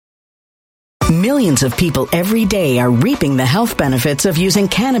Millions of people every day are reaping the health benefits of using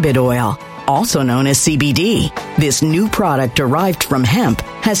cannabis oil, also known as CBD. This new product derived from hemp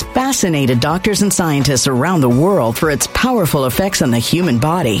has fascinated doctors and scientists around the world for its powerful effects on the human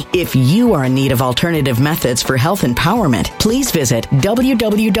body. If you are in need of alternative methods for health empowerment, please visit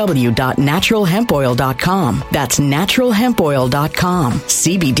www.naturalhempoil.com. That's naturalhempoil.com.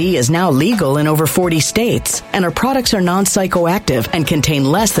 CBD is now legal in over 40 states, and our products are non-psychoactive and contain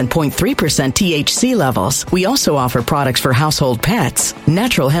less than 0.3% THC levels. We also offer products for household pets.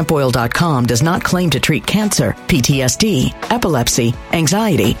 Naturalhempoil.com does not claim to treat cancer, PTSD, epilepsy,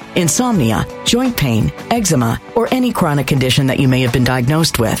 anxiety, insomnia, joint pain, eczema, or any chronic condition that you may have been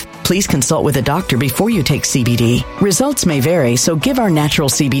diagnosed with. Please consult with a doctor before you take CBD. Results may vary, so give our natural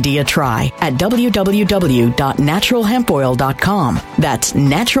CBD a try at www.naturalhempoil.com. That's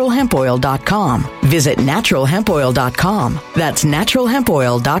naturalhempoil.com. Visit naturalhempoil.com. That's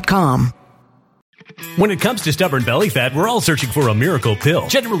naturalhempoil.com. When it comes to stubborn belly fat, we're all searching for a miracle pill.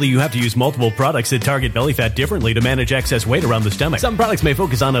 Generally, you have to use multiple products that target belly fat differently to manage excess weight around the stomach. Some products may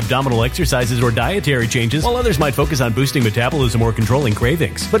focus on abdominal exercises or dietary changes, while others might focus on boosting metabolism or controlling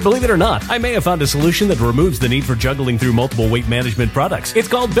cravings. But believe it or not, I may have found a solution that removes the need for juggling through multiple weight management products. It's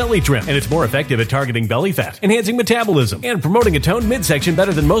called Belly Trim, and it's more effective at targeting belly fat, enhancing metabolism, and promoting a toned midsection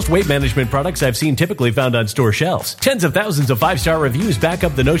better than most weight management products I've seen typically found on store shelves. Tens of thousands of 5-star reviews back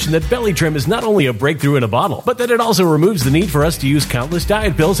up the notion that Belly Trim is not only a breakthrough in a bottle, but that it also removes the need for us to use countless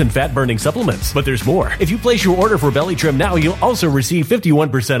diet pills and fat-burning supplements. But there's more. If you place your order for Belly Trim now, you'll also receive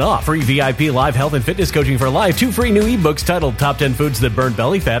 51% off, free VIP live health and fitness coaching for life, 2 free new ebooks titled Top 10 Foods That Burn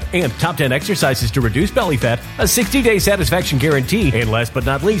Belly Fat and Top 10 Exercises to Reduce Belly Fat, a 60-day satisfaction guarantee, and last but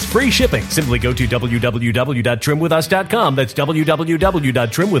not least, free shipping. Simply go to www.trimwithus.com. That's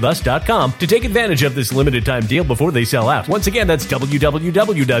www.trimwithus.com to take advantage of this limited time deal before they sell out. Once again, that's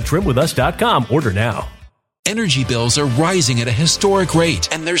www.trimwithus.com. Order now. Energy bills are rising at a historic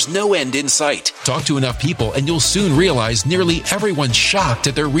rate, and there's no end in sight. Talk to enough people, and you'll soon realize nearly everyone's shocked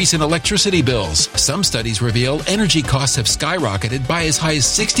at their recent electricity bills. Some studies reveal energy costs have skyrocketed by as high as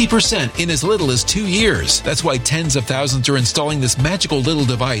 60% in as little as 2 years. That's why tens of thousands are installing this magical little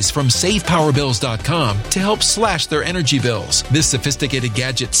device from SavePowerBills.com to help slash their energy bills. This sophisticated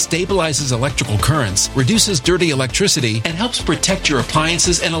gadget stabilizes electrical currents, reduces dirty electricity, and helps protect your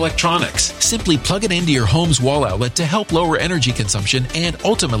appliances and electronics. Simply plug it into your home's wall outlet to help lower energy consumption and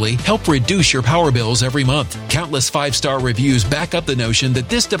ultimately help reduce your power bills every month. Countless 5-star reviews back up the notion that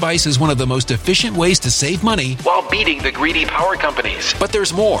this device is one of the most efficient ways to save money while beating the greedy power companies. But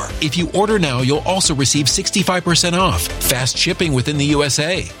there's more. If you order now, you'll also receive 65% off, fast shipping within the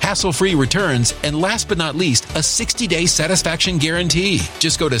USA, hassle-free returns, and last but not least, a 60-day satisfaction guarantee.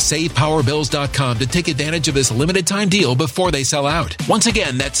 Just go to SavePowerBills.com to take advantage of this limited time deal before they sell out. Once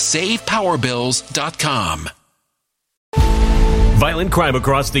again, that's SavePowerBills.com. Violent crime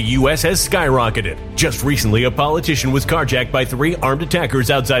across the U.S. has skyrocketed. Just recently, a politician was carjacked by 3 armed attackers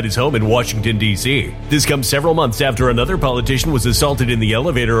outside his home in Washington, D.C. This comes several months after another politician was assaulted in the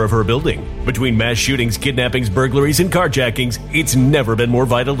elevator of her building. Between mass shootings, kidnappings, burglaries, and carjackings, it's never been more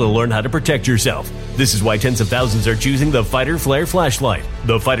vital to learn how to protect yourself. This is why tens of thousands are choosing the Fighter Flare flashlight.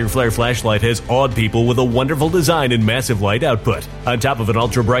 The Fighter Flare flashlight has awed people with a wonderful design and massive light output. On top of an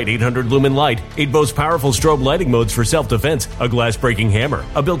ultra-bright 800-lumen light, it boasts powerful strobe lighting modes for self-defense, a glass-breaking hammer,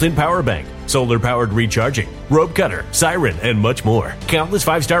 a built-in power bank, solar-powered recharging, rope cutter, siren, and much more. Countless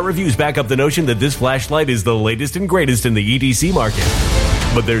 5-star reviews back up the notion that this flashlight is the latest and greatest in the EDC market.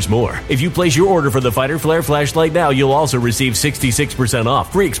 But there's more. If you place your order for the Fighter Flare flashlight now, you'll also receive 66%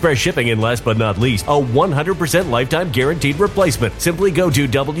 off, free express shipping, and last but not least, a 100% lifetime guaranteed replacement. Simply go to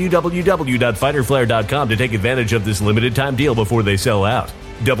www.fighterflare.com to take advantage of this limited time deal before they sell out.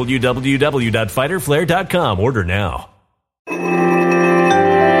 www.fighterflare.com. Order now.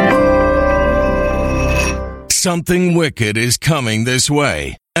 Something wicked is coming this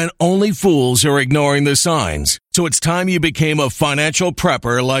way, and only fools are ignoring the signs. So it's time you became a financial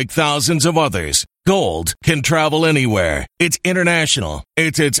prepper like thousands of others. Gold can travel anywhere. It's international.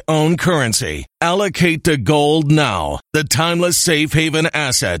 It's its own currency. Allocate to gold now, the timeless safe haven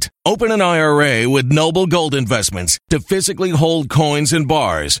asset. Open an IRA with Noble Gold Investments to physically hold coins and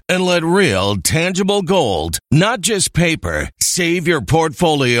bars and let real, tangible gold, not just paper, Save your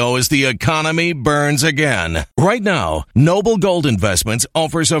portfolio as the economy burns again. Right now, Noble Gold Investments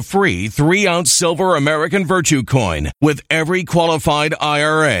offers a free 3-ounce silver American Virtue coin with every qualified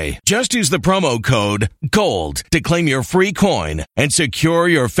IRA. Just use the promo code GOLD to claim your free coin and secure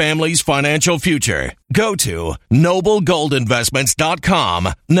your family's financial future. Go to noblegoldinvestments.com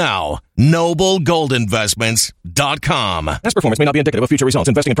now. noblegoldinvestments.com. Past performance may not be indicative of future results.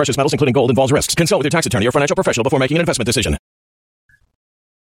 Investing in precious metals, including gold, involves risks. Consult with your tax attorney or financial professional before making an investment decision.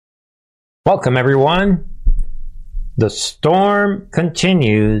 Welcome, everyone. The storm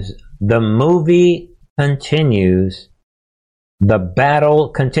continues. The movie continues. The battle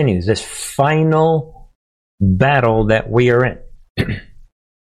continues. This final battle that we are in.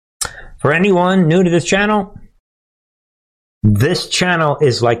 For anyone new to this channel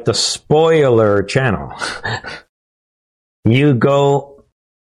is like the spoiler channel. You go,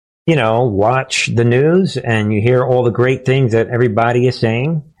 watch the news and you hear all the great things that everybody is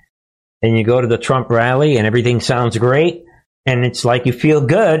saying. And you go to the Trump rally and everything sounds great. And it's like you feel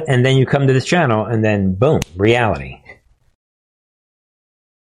good. And then you come to this channel and then boom, reality.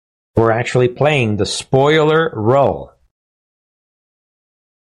 We're actually playing the spoiler role.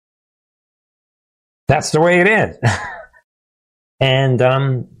 That's the way it is. And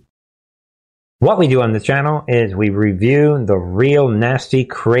what we do on the channel is we review the real nasty,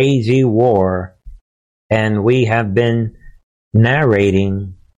 crazy war. And we have been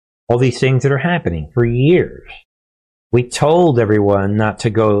narrating all these things that are happening for years. We told everyone not to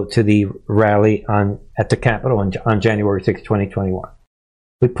go to the rally at the Capitol on January 6, 2021.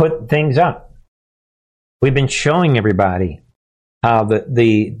 We put things up. We've been showing everybody how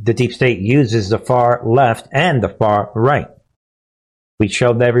the deep state uses the far left and the far right. We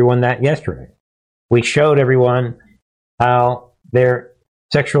showed everyone that yesterday. We showed everyone how they're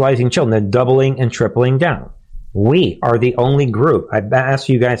sexualizing children. They're doubling and tripling down. We are the only group. I've asked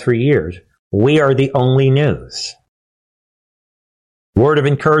you guys for years. We are the only news. Word of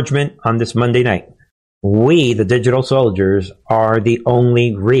encouragement on this Monday night. We, the digital soldiers, are the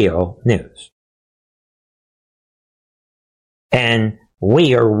only real news. And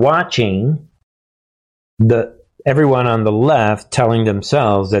we are watching everyone on the left telling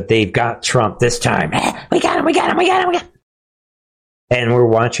themselves that they've got Trump this time. We got him. And we're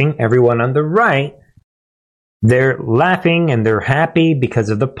watching everyone on the right. They're laughing and they're happy because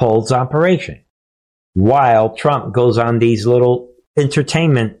of the polls operation. While Trump goes on these little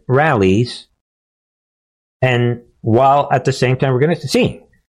entertainment rallies, and while at the same time we're going to see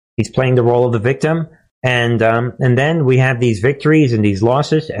he's playing the role of the victim. And then we have these victories and these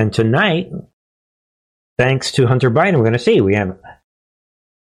losses. And tonight, thanks to Hunter Biden, we're going to see we have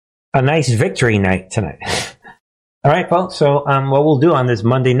a nice victory night tonight. All right, folks. So what we'll do on this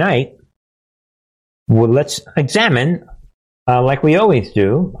Monday night, let's examine, like we always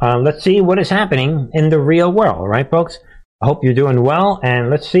do. Let's see what is happening in the real world. All right, folks. I hope you're doing well, and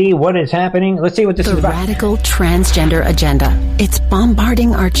let's see what is happening. Let's see what this is about. The radical transgender agenda. It's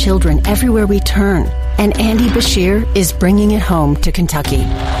bombarding our children everywhere we turn. And Andy Bashir is bringing it home to Kentucky.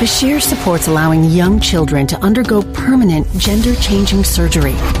 Bashir supports allowing young children to undergo permanent gender-changing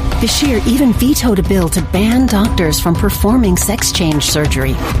surgery. Bashir even vetoed a bill to ban doctors from performing sex change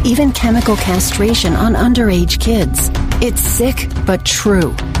surgery, even chemical castration on underage kids. It's sick, but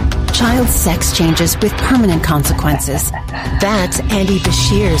true. Child sex changes with permanent consequences. That's Andy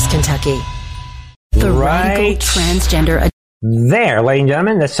Bashir's Kentucky. The radical transgender. There, ladies and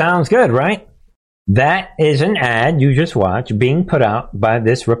gentlemen, that sounds good, right? That is an ad you just watched being put out by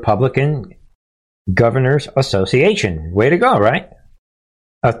this Republican Governors Association. Way to go, right?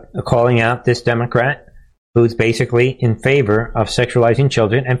 Calling out this Democrat who's basically in favor of sexualizing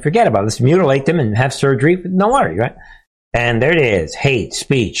children and forget about it. Let's mutilate them and have surgery. No worry, right? And there it is. Hate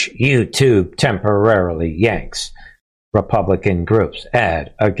speech. YouTube temporarily yanks Republican groups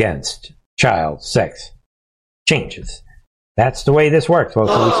ad against child sex changes. That's the way this works. Well,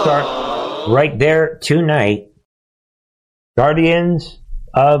 so we start right there tonight. Guardians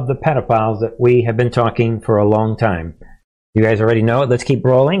of the pedophiles that we have been talking for a long time. You guys already know it. Let's keep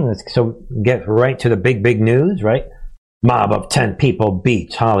rolling. Let's get right to the big news, right? Mob of 10 people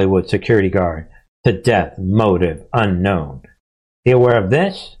beats Hollywood security guard to death, motive unknown. Be aware of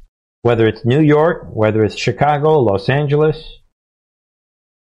this, whether it's New York, whether it's Chicago, Los Angeles,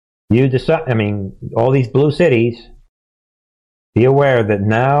 you decide, all these blue cities, be aware that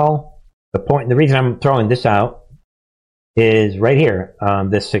now the reason I'm throwing this out is right here.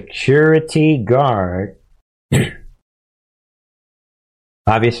 The security guard,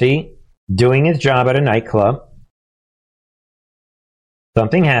 obviously doing his job at a nightclub.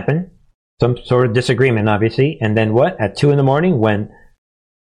 Something happened. some sort of disagreement, obviously. And then what? At 2 a.m, when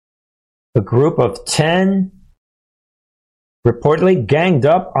a group of 10 reportedly ganged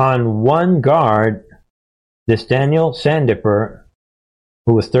up on one guard, this Daniel Sandipper,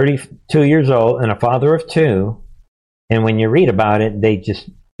 who was 32 years old and a father of 2. And when you read about it, they just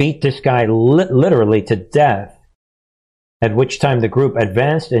beat this guy literally to death, at which time the group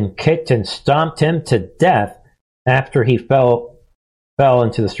advanced and kicked and stomped him to death after he fell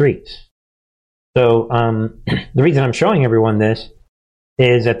into the streets. So the reason I'm showing everyone this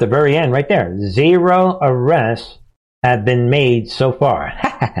is at the very end, right there. 0 arrests have been made so far.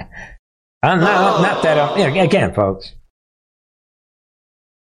 Not that. Again, folks.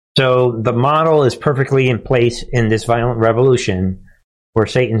 So the model is perfectly in place in this violent revolution where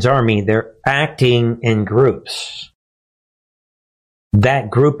Satan's army, they're acting in groups. That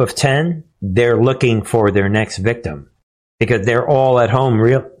group of 10, they're looking for their next victim because they're all at home.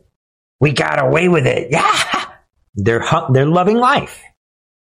 We got away with it. Yeah. They're loving life.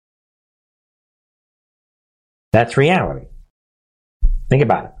 That's reality. Think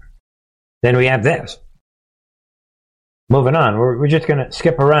about it. Then we have this. Moving on. We're just going to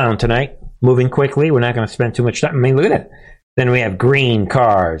skip around tonight. Moving quickly. We're not going to spend too much time. I mean, look at it. Then we have green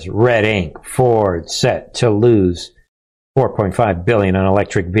cars, red ink, Ford set to lose $4.5 billion on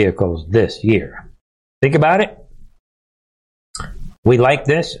electric vehicles this year. Think about it. We like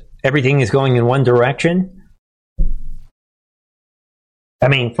this. Everything is going in one direction. I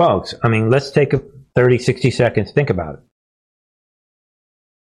mean, folks, let's take 30, 60 seconds. Think about it.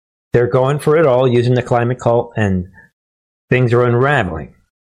 They're going for it all using the climate cult, and things are unraveling.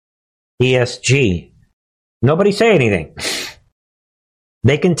 ESG. Nobody say anything.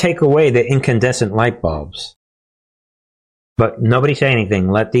 They can take away the incandescent light bulbs, but nobody say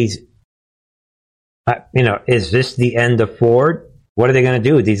anything. Let these, is this the end of Ford? What are they going to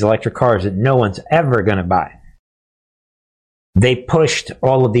do with these electric cars that no one's ever going to buy? They pushed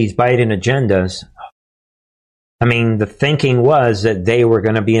all of these Biden agendas. The thinking was that they were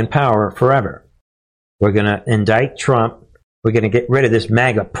going to be in power forever. We're going to indict Trump. We're going to get rid of this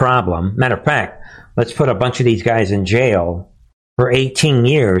MAGA problem. Matter of fact, let's put a bunch of these guys in jail for 18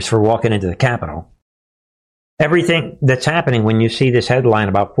 years for walking into the Capitol. Everything that's happening when you see this headline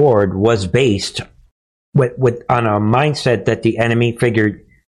about Ford was based on a mindset that the enemy figured,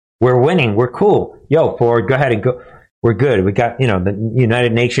 we're winning, we're cool. Yo, Ford, go ahead and go. We're good. We got, the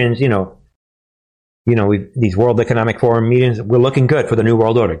United Nations, these World Economic Forum meetings. We're looking good for the New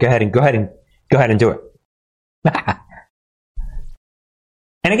World Order. Go ahead and do it.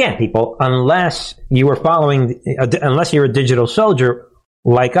 And again, people, unless you're a digital soldier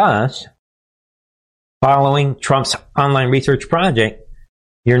like us, following Trump's online research project,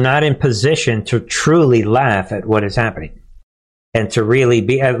 you're not in position to truly laugh at what is happening and to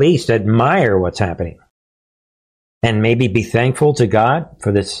really at least admire what's happening and maybe be thankful to God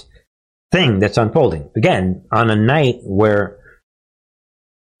for this thing that's unfolding. Again, on a night where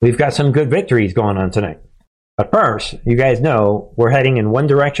we've got some good victories going on tonight. But first, you guys know we're heading in one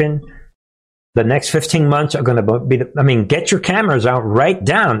direction. The next 15 months are going to be, get your cameras out, write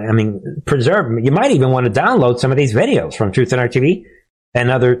down, preserve. You might even want to download some of these videos from Truth in Our TV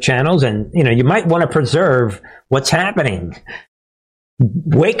and other channels. And, you might want to preserve what's happening.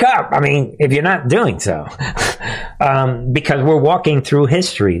 Wake up. If you're not doing so, because we're walking through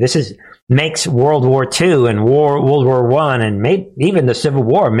history. This makes World War II and World War I and even the Civil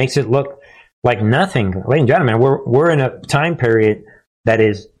War makes it look like nothing. Ladies and gentlemen, we're in a time period that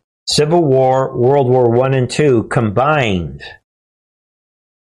is Civil War, World War I and II combined.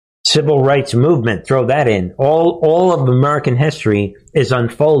 Civil rights movement, throw that in. All of American history is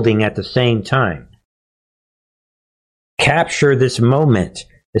unfolding at the same time. Capture this moment,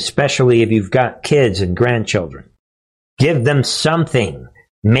 especially if you've got kids and grandchildren. Give them something.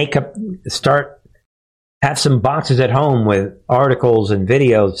 Have some boxes at home with articles and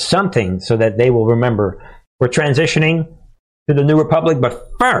videos, something so that they will remember. We're transitioning to the New Republic, but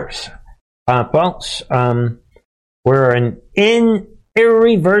first, folks, we're in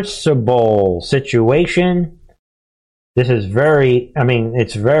irreversible situation. This is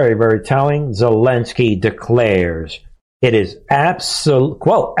it's very, very telling. Zelensky declares it is absolutely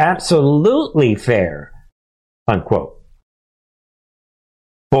fair, unquote,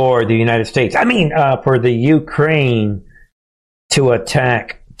 for the United States. For the Ukraine to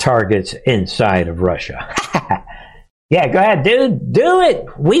attack targets inside of Russia. Yeah, go ahead, dude. Do it.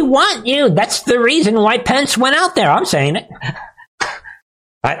 We want you. That's the reason why Pence went out there. I'm saying it.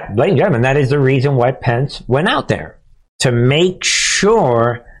 Ladies and gentlemen, that is the reason why Pence went out there. To make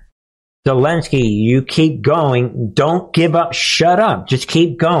sure, Zelensky, you keep going. Don't give up. Shut up. Just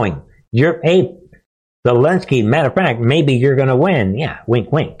keep going. Zelensky, matter of fact, maybe you're going to win. Yeah,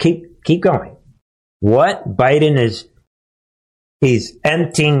 wink, wink. Keep going. What? Biden he's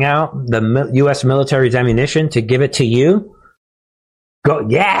emptying out the U.S. military's ammunition to give it to you? Go,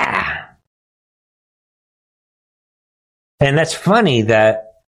 yeah. And that's funny that,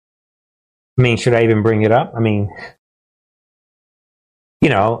 should I even bring it up?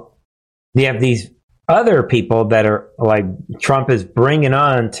 You have these other people that are like Trump is bringing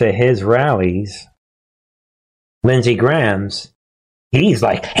on to his rallies. Lindsey Graham's, he's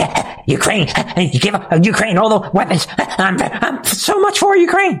like, Ukraine, you give Ukraine all the weapons. I'm so much for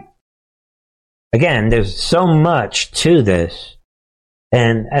Ukraine. Again, there's so much to this.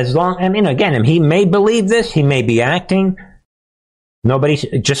 And again, he may believe this, he may be acting. Nobody,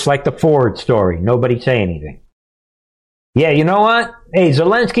 just like the Ford story, nobody say anything. Yeah, you know what? Hey,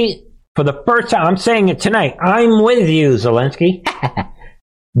 Zelensky, for the first time, I'm saying it tonight, I'm with you, Zelensky.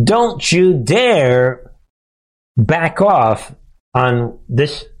 Don't you dare back off on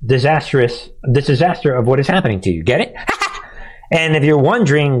this disaster of what is happening to you. Get it? And if you're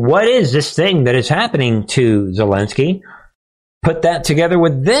wondering, what is this thing that is happening to Zelensky? Put that together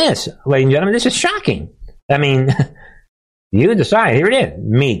with this. Ladies and gentlemen, this is shocking. You decide. Here it is.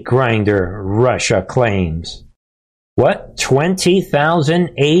 Meat grinder, Russia claims. What?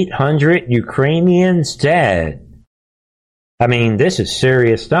 20,800 Ukrainians dead. This is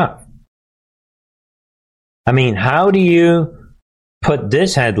serious stuff. How do you put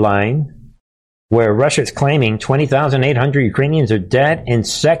this headline where Russia is claiming 20,800 Ukrainians are dead in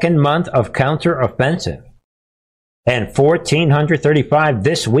second month of counteroffensive? And 1,435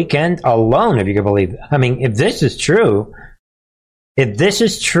 this weekend alone, if you can believe it. If this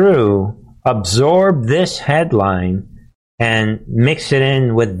is true, absorb this headline and mix it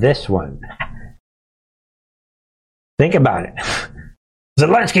in with this one. Think about it.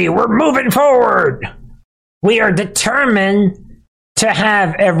 Zelensky, we're moving forward. We are determined to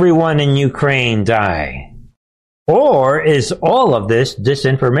have everyone in Ukraine die. Or is all of this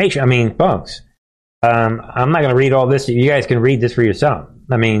disinformation? Folks, I'm not going to read all this. You guys can read this for yourself.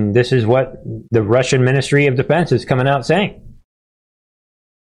 This is what the Russian Ministry of Defense is coming out saying.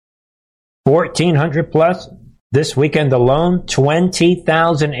 1,400 plus this weekend alone,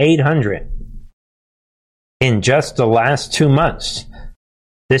 20,800 in just the last 2 months.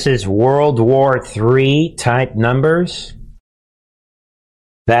 This is World War III type numbers.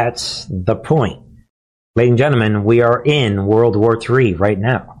 That's the point. Ladies and gentlemen, we are in World War III right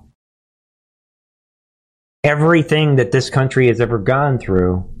now. Everything that this country has ever gone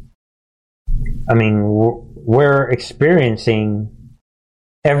through, we're experiencing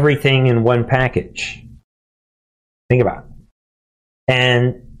everything in one package. Think about it.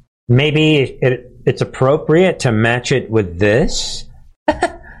 And maybe it's appropriate to match it with this.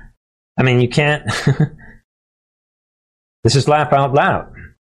 You can't. This is laugh out loud.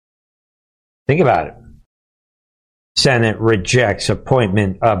 Think about it. Senate rejects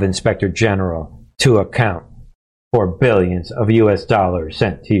appointment of Inspector General to account for billions of U.S. dollars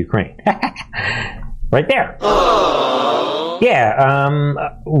sent to Ukraine. Right there. Yeah.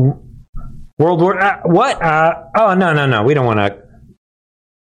 World War. What? No. We don't want to.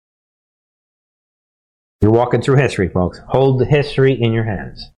 You're walking through history, folks. Hold the history in your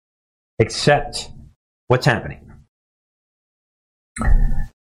hands. Accept what's happening.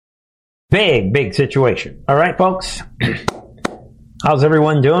 Big situation. All right, folks. How's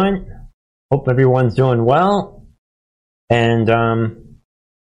everyone doing? Hope everyone's doing well. And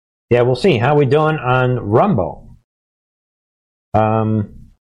we'll see how we doing on Rumble.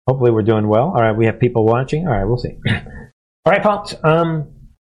 Hopefully we're doing well. All right, we have people watching. All right, we'll see. All right, folks.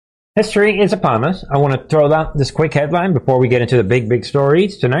 History is upon us. I want to throw out this quick headline before we get into the big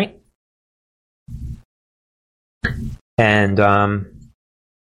stories tonight. And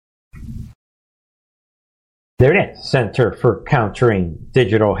there it is. Center for Countering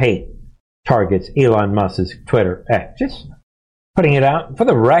Digital Hate targets Elon Musk's Twitter X. Just putting it out. For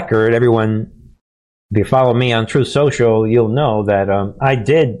the record, everyone, if you follow me on Truth Social, you'll know that I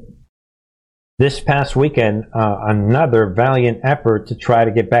did this past weekend another valiant effort to try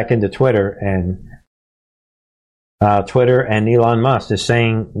to get back into Twitter, and Twitter and Elon Musk is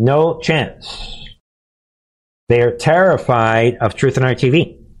saying no chance. They are terrified of Truth and Art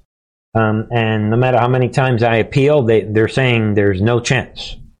TV. And no matter how many times I appeal, they're saying there's no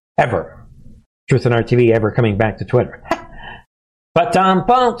chance ever. Truth and Art TV ever coming back to Twitter. But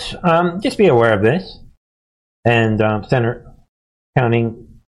folks, just be aware of this. And Center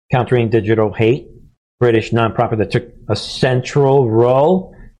Countering Digital Hate, British nonprofit that took a central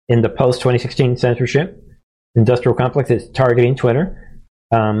role in the post-2016 censorship industrial complex, is targeting Twitter.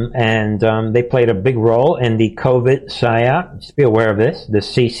 and they played a big role in the COVID psyop. Just be aware of this, the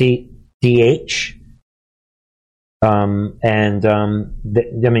CCDH. I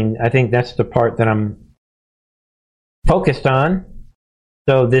think that's the part that I'm focused on.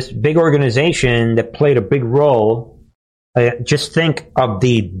 So this big organization that played a big role, just think of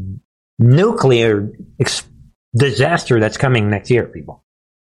the nuclear disaster that's coming next year, people.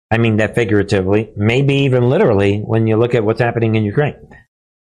 I mean that figuratively, maybe even literally when you look at what's happening in Ukraine.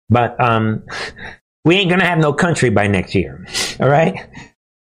 But we ain't going to have no country by next year, all right?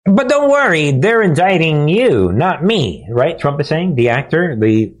 But don't worry, they're indicting you, not me, right? Trump is saying, the actor,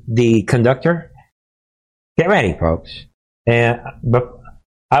 the conductor. Get ready, folks. But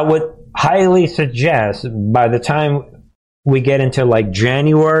I would highly suggest by the time we get into like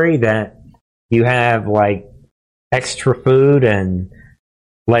January that you have like extra food and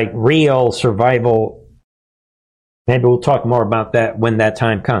like real survival. Maybe we'll talk more about that when that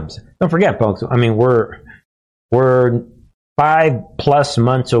time comes. Don't forget, folks, I mean, we're 5+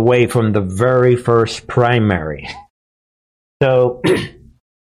 months away from the very first primary. So,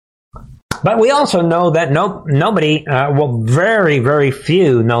 but we also know that nobody, very, very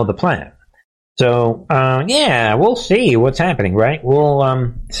few know the plan. So, yeah, we'll see what's happening, right?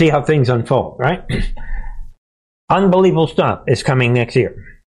 We'll see how things unfold, right? Unbelievable stuff is coming next year.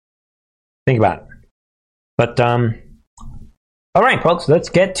 Think about it. But, all right, folks, let's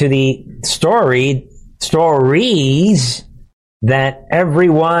get to the stories that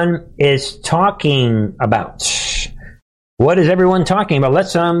everyone is talking about. What is everyone talking about?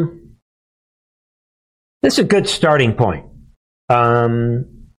 Let's, this is a good starting point. No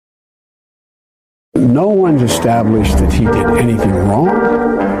one's established that he did anything wrong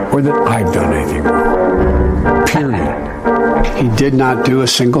or that I've done anything wrong. Period. He did not do a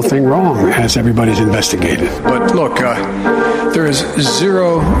single thing wrong, as everybody's investigated. But look, there is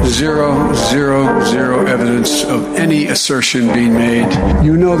zero evidence of any assertion being made.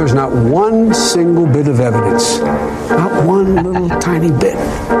 You know there's not one single bit of evidence, not one little tiny bit,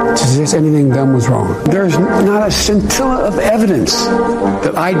 to suggest anything done was wrong. There's not a scintilla of evidence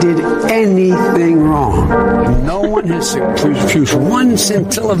that I did anything wrong. No one has produced one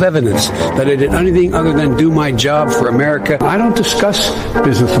scintilla of evidence that I did anything other than do my job for America. I don't discuss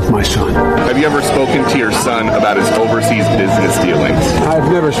business with my son. Have you ever spoken to your son about his overseas business dealings? I've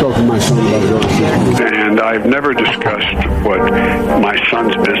never spoken to my son about his overseas business. And I've never discussed what my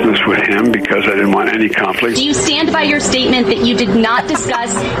son's business with him because I didn't want any conflict. Do you stand by your statement that you did not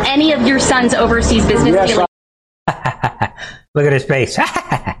discuss any of your son's overseas business dealings? Look at his face.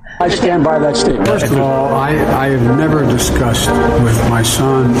 I stand by that statement. First of all, I have never discussed with my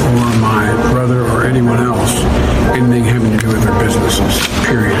son or my brother or anyone else anything having to do with their businesses,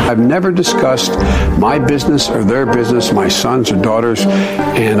 period. I've never discussed my business or their business, my sons or daughters,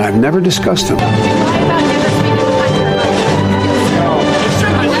 and I've never discussed them.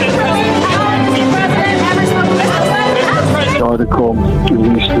 The article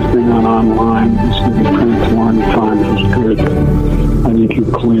released this thing online. It's going to be printed tomorrow in the Times. It's good. I think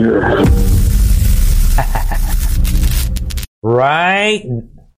you're clear. Right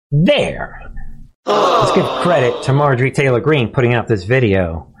there. Let's give credit to Marjorie Taylor Greene putting out this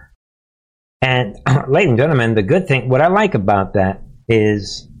video. And, ladies and gentlemen, the good thing, what I like about that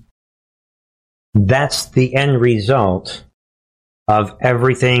is that's the end result of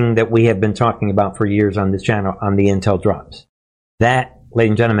everything that we have been talking about for years on this channel on the Intel Drops. That,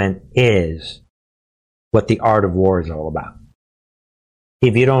 ladies and gentlemen, is what the art of war is all about.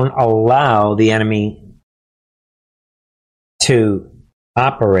 If you don't allow the enemy to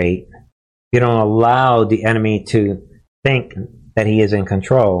operate, you don't allow the enemy to think that he is in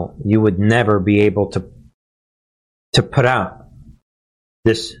control, you would never be able to put out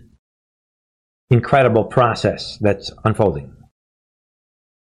this incredible process that's unfolding.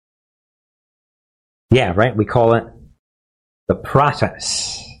 Yeah, right? We call it the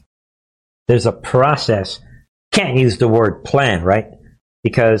process. There's a process. Can't use the word plan, right?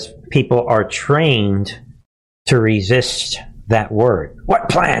 Because people are trained to resist that word. What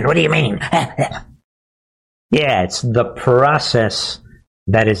plan? What do you mean? Yeah, it's the process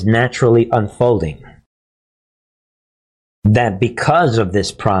that is naturally unfolding. That because of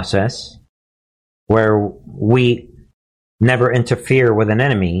this process, where we never interfere with an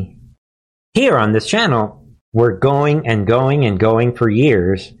enemy, here on this channel, we're going and going and going for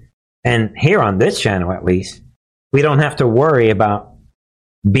years. And here on this channel, at least, we don't have to worry about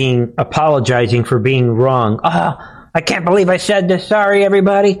apologizing for being wrong. Oh, I can't believe I said this. Sorry,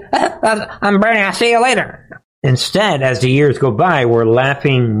 everybody. I'm burning. I'll see you later. Instead, as the years go by, we're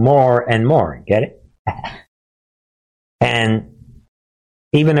laughing more and more. Get it? And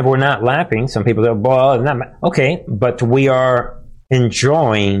Even if we're not laughing, some people go, well, not okay, but we are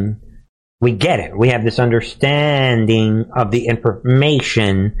enjoying, we get it. We have this understanding of the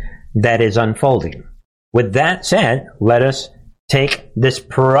information that is unfolding. With that said, let us take this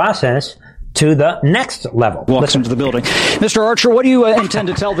process to the next level. Walks into the building. Mr. Archer, what do you intend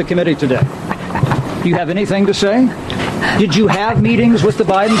to tell the committee today? Do you have anything to say? Did you have meetings with the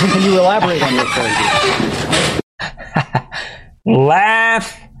Bidens, and can you elaborate on your approach?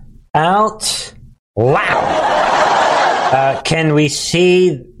 Laugh out loud. Can we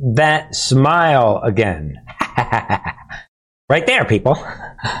see that smile again? Right there, people.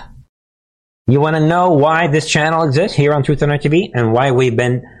 You want to know why this channel exists here on Truth and Art TV and why we've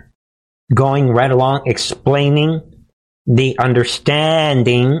been going right along explaining the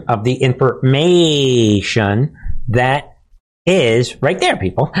understanding of the information that is right there,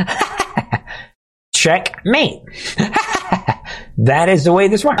 people. Checkmate. That is the way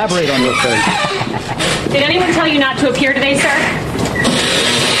this works. Elaborate on your face. Did anyone tell you not to appear today, sir?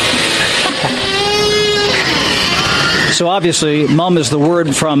 So obviously, mum is the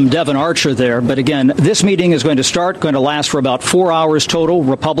word from Devin Archer there. But again, this meeting is going to last for about 4 hours total.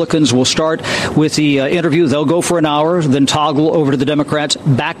 Republicans will start with the interview. They'll go for an hour, then toggle over to the Democrats,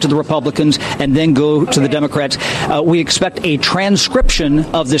 back to the Republicans, and then go to the Democrats. We expect a transcription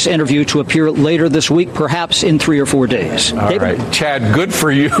of this interview to appear later this week, perhaps in 3 or 4 days. All right, Chad, good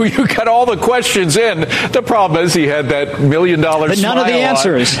for you. You got all the questions in. The problem is he had that $1 million smile. But none of the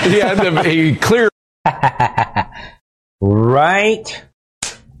answers. He had them. He cleared. Right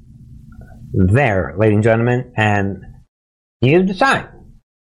there, ladies and gentlemen, and you decide.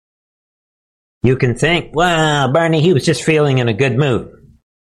 You can think, well, Bernie, he was just feeling in a good mood.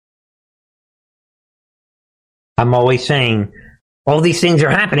 I'm always saying, all these things are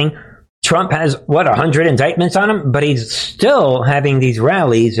happening. Trump has, 100 indictments on him, but he's still having these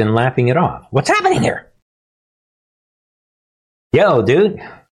rallies and laughing it off. What's happening here? Yo, dude.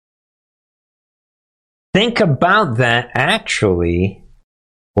 Think about that. Actually,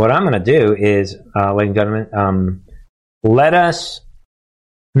 what I'm going to do is, ladies and gentlemen, let us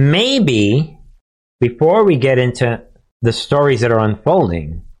maybe, before we get into the stories that are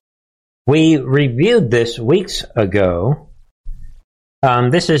unfolding, we reviewed this weeks ago.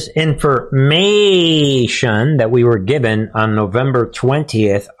 This is information that we were given on November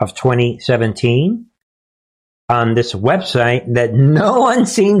 20th of 2017. On this website that no one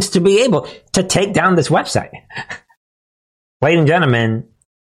seems to be able to take down this website. Ladies and gentlemen,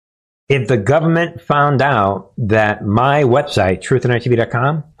 if the government found out that my website,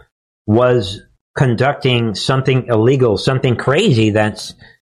 truthandarttv.com, was conducting something illegal, something crazy, that's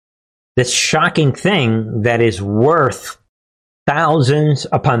this shocking thing that is worth thousands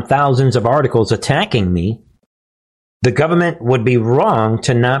upon thousands of articles attacking me, the government would be wrong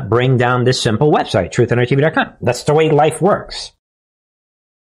to not bring down this simple website, truthandarttv.com. That's the way life works.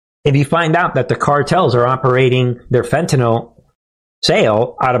 If you find out that the cartels are operating their fentanyl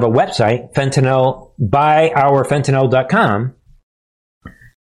sale out of a website, buyOurFentanyl.com,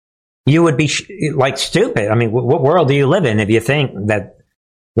 you would be like stupid. I mean, what world do you live in if you think that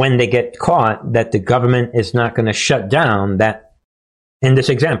when they get caught that the government is not going to shut down that, in this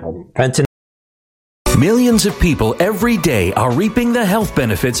example, fentanyl. Millions of people every day are reaping the health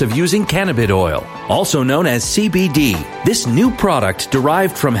benefits of using cannabis oil, also known as CBD. This new product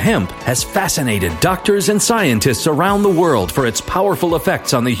derived from hemp has fascinated doctors and scientists around the world for its powerful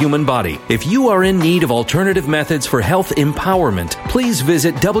effects on the human body. If you are in need of alternative methods for health empowerment, please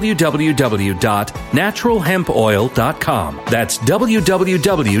visit www.naturalhempoil.com. That's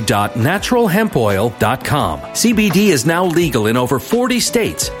www.naturalhempoil.com. CBD is now legal in over 40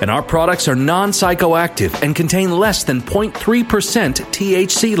 states, and our products are non-psychoactive and contain less than 0.3%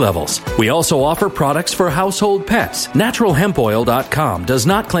 THC levels. We also offer products for household pets. NaturalHempOil.com does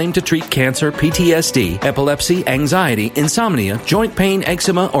not claim to treat cancer, PTSD, epilepsy, anxiety, insomnia, joint pain,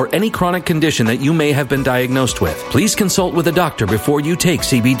 eczema, or any chronic condition that you may have been diagnosed with. Please consult with a doctor before you take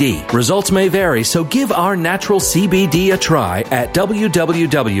CBD. Results may vary, so give our natural CBD a try at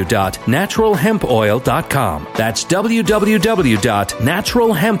www.naturalhempoil.com. That's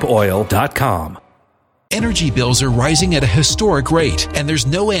www.naturalhempoil.com. Energy bills are rising at a historic rate, and there's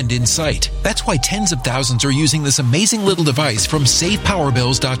no end in sight. That's That's why tens of thousands are using this amazing little device from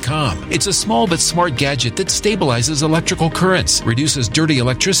SavePowerBills.com. It's a small but smart gadget that stabilizes electrical currents, reduces dirty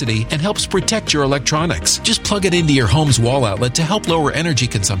electricity, and helps protect your electronics. Just plug it into your home's wall outlet to help lower energy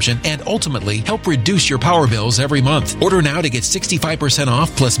consumption and ultimately help reduce your power bills every month. Order now to get 65%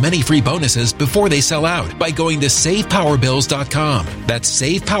 off plus many free bonuses before they sell out by going to SavePowerBills.com. That's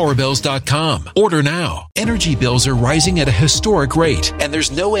SavePowerBills.com. Order now. Energy bills are rising at a historic rate, and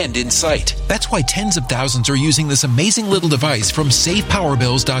there's no end in sight. That's why tens of thousands are using this amazing little device from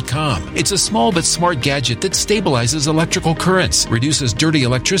SavePowerBills.com. It's a small but smart gadget that stabilizes electrical currents, reduces dirty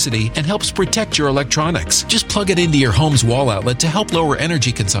electricity, and helps protect your electronics. Just plug it into your home's wall outlet to help lower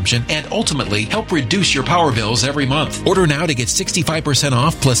energy consumption and ultimately help reduce your power bills every month. Order now to get 65%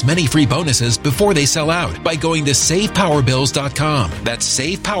 off plus many free bonuses before they sell out by going to SavePowerBills.com. That's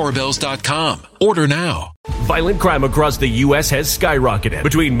SavePowerBills.com. Order now. Violent crime across the U.S. has skyrocketed.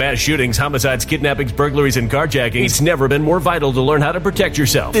 Between mass shootings, homicides, kidnappings, burglaries, and carjackings, it's never been more vital to learn how to protect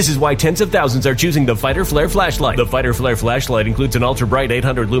yourself. This is why tens of thousands are choosing the Fighter Flare flashlight. The Fighter Flare flashlight includes an ultra-bright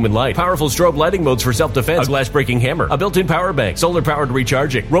 800 lumen light, powerful strobe lighting modes for self-defense, a glass-breaking hammer, a built-in power bank, solar-powered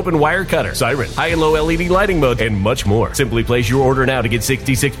recharging, rope and wire cutter, siren, high and low LED lighting mode, and much more. Simply place your order now to get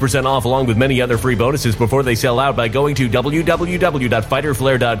 66% off along with many other free bonuses before they sell out by going to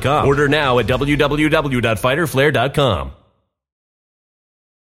www.fighterflare.com. Order now at www.fighterflare.com.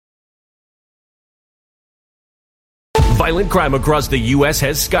 Violent crime across the U.S.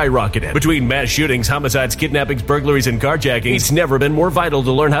 has skyrocketed. Between mass shootings, homicides, kidnappings, burglaries, and carjackings, it's never been more vital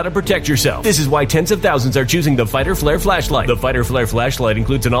to learn how to protect yourself. This is why tens of thousands are choosing the Fighter Flare flashlight. The Fighter Flare flashlight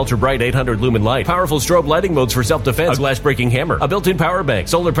includes an ultra-bright 800 lumen light, powerful strobe lighting modes for self-defense, a glass-breaking hammer, a built-in power bank,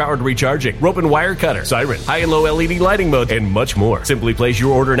 solar-powered recharging, rope and wire cutter, siren, high and low LED lighting mode, and much more. Simply place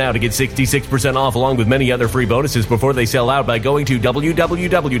your order now to get 66% off along with many other free bonuses before they sell out by going to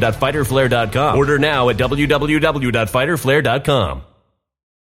www.fighterflare.com. Order now at www.fighterflare.com. By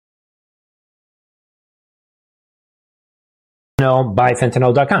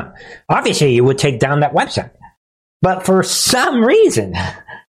fentanyl.com. Obviously, you would take down that website. But for some reason,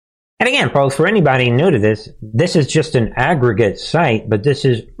 and again, folks, for anybody new to this, this is just an aggregate site, but this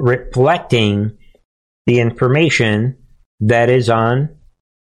is reflecting the information that is on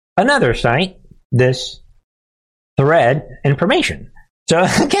another site, this thread information. So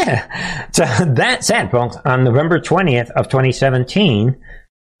again, so that said, folks, on November 20th of 2017,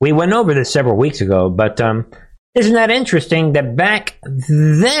 we went over this several weeks ago, but isn't that interesting that back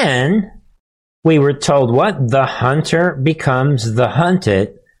then we were told what? The hunter becomes the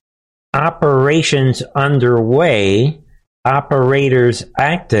hunted, operations underway, operators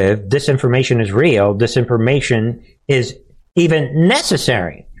active, disinformation is real, disinformation is even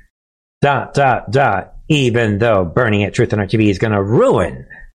necessary, ... Even though burning at Truth on Our TV is going to ruin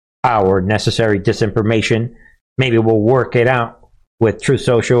our necessary disinformation, maybe we'll work it out with Truth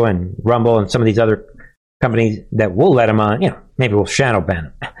Social and Rumble and some of these other companies that will let them on. Maybe we'll shadow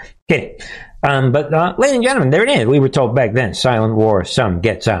ban them. Kidding. But ladies and gentlemen, there it is. We were told back then, silent war, some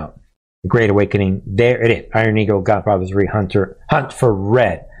gets out. The Great Awakening, there it is. Iron Eagle, Godfather 3, Hunt for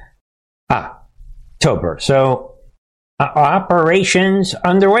Red. October. So, operations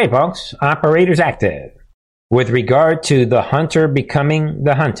underway, folks. Operators active. With regard to the hunter becoming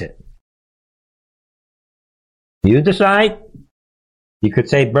the hunted. You decide. You could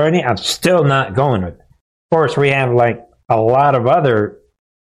say, Bernie, I'm still not going with it. Of course, we have like a lot of other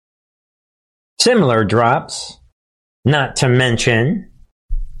similar drops, not to mention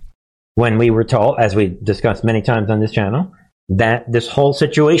when we were told, as we discussed many times on this channel, that this whole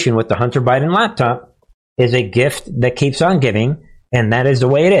situation with the Hunter Biden laptop is a gift that keeps on giving, and that is the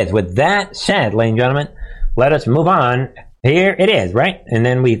way it is. With that said, ladies and gentlemen, let us move on. Here it is, right? And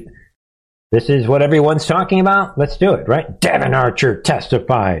then this is what everyone's talking about. Let's do it, right? Devin Archer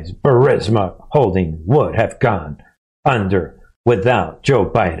testifies Burisma Holding would have gone under without Joe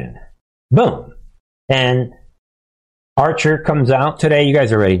Biden. Boom. And Archer comes out today. You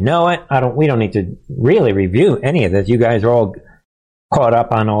guys already know it. We don't need to really review any of this. You guys are all caught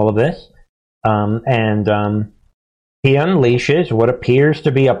up on all of this. He unleashes what appears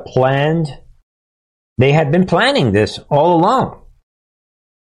to be a planned. They had been planning this all along.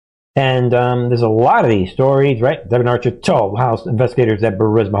 And there's a lot of these stories, right? Devin Archer told House investigators that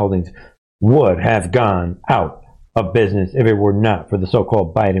Burisma Holdings would have gone out of business if it were not for the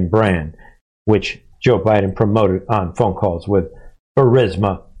so-called Biden brand, which Joe Biden promoted on phone calls with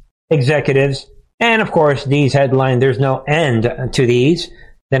Burisma executives. And of course, these headlines, there's no end to these.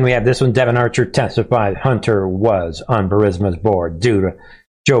 Then we have this one, Devin Archer testified Hunter was on Burisma's board due to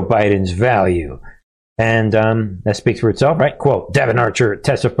Joe Biden's value. And that speaks for itself, right? Quote, Devin Archer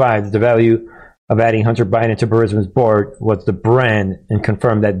testified that the value of adding Hunter Biden to Burisma's board was the brand and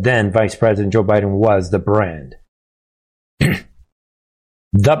confirmed that then Vice President Joe Biden was the brand.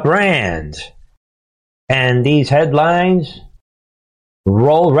 The brand. And these headlines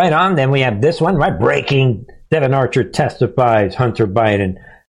roll right on. Then we have this one, right? Breaking. Devin Archer testifies Hunter Biden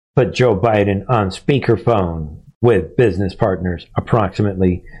put Joe Biden on speakerphone with business partners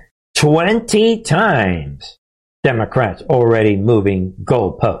approximately 20 times. Democrats already moving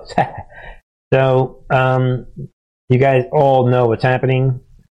goalposts. So, you guys all know what's happening.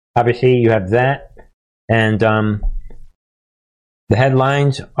 Obviously, you have that. And the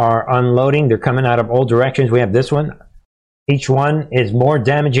headlines are unloading. They're coming out of all directions. We have this one. Each one is more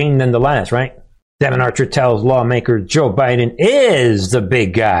damaging than the last, right? Devin Archer tells lawmakers Joe Biden is the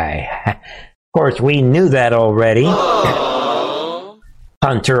big guy. Of course, we knew that already.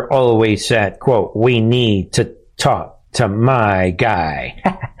 Hunter always said, quote, we need to talk to my guy.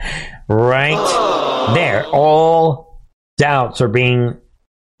 Right there, all doubts are being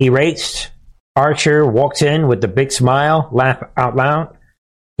erased. Archer walks in with the big smile, laugh out loud.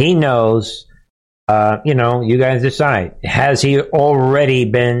 He knows, you guys decide. Has he already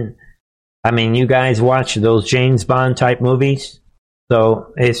been, you guys watch those James Bond type movies,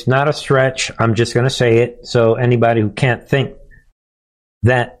 so it's not a stretch. I'm just going to say it. So anybody who can't think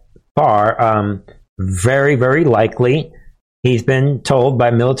that far, very, very likely he's been told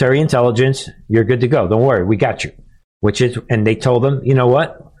by military intelligence, you're good to go. Don't worry, we got you. And they told him, you know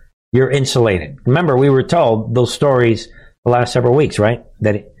what? You're insulated. Remember, we were told those stories the last several weeks, right?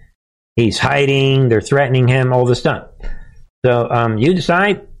 That he's hiding, they're threatening him, all this stuff. So you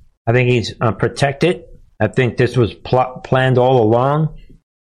decide. I think he's protected. I think this was planned all along.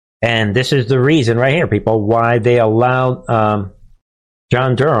 And this is the reason right here, people, why they allowed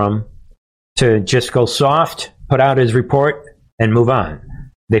John Durham to just go soft, put out his report, and move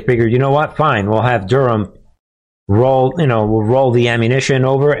on. They figured, you know what? Fine, we'll have Durham we'll roll the ammunition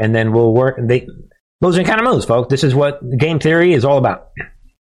over, and then we'll work. Those are the kind of moves, folks. This is what game theory is all about.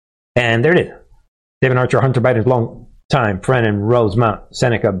 And there it is. Devin Archer, Hunter Biden's longtime friend and Rosemount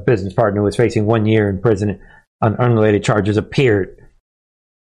Seneca business partner, who was facing 1 year in prison on unrelated charges, appeared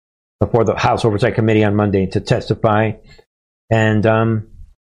before the House Oversight Committee on Monday to testify. And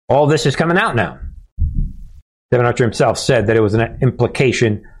all this is coming out now. Devin Archer himself said that it was an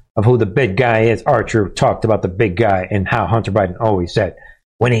implication of who the big guy is. Archer talked about the big guy and how Hunter Biden always said,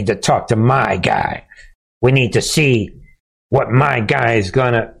 we need to talk to my guy. We need to see what my guy is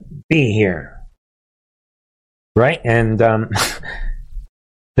going to be here. Right? And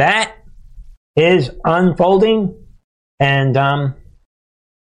that is unfolding. And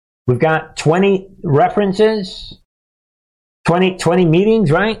we've got 20 references, 20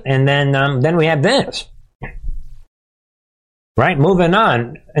 meetings, right? And then we have this. Right, moving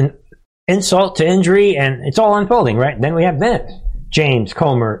on, an insult to injury, and it's all unfolding, right? Then we have this. James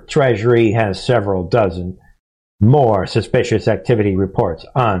Comer, Treasury, has several dozen more suspicious activity reports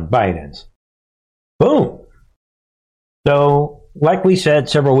on Biden's. Boom. So, like we said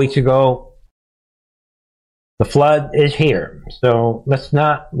several weeks ago, the flood is here. So, let's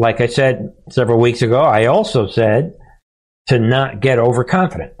not, like I said several weeks ago, I also said to not get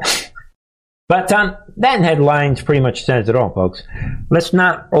overconfident. But that headlines pretty much says it all, folks. Let's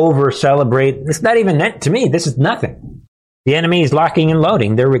not over-celebrate. It's not even that. To me, this is nothing. The enemy is locking and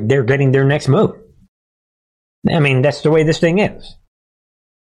loading. They're getting their next move. That's the way this thing is.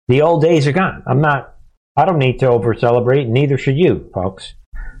 The old days are gone. I don't need to over-celebrate. Neither should you, folks.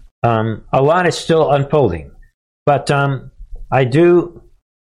 A lot is still unfolding. But I do,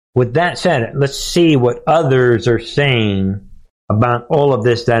 with that said, let's see what others are saying about all of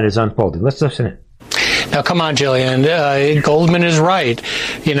this that is unfolding. Let's listen in. Now, come on, Jillian. Goldman is right.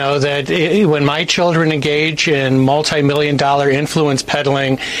 That when my children engage in multi-million-dollar influence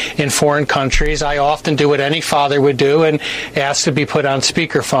peddling in foreign countries, I often do what any father would do and ask to be put on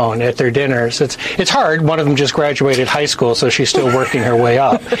speakerphone at their dinners. It's hard. One of them just graduated high school, so she's still working her way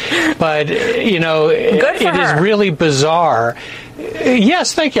up. But, it is really bizarre.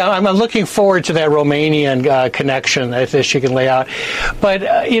 Yes, thank you. I'm looking forward to that Romanian connection that she can lay out. But,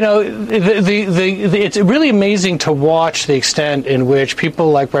 it's really amazing to watch the extent in which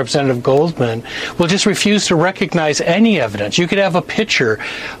people like Representative Goldman will just refuse to recognize any evidence. You could have a picture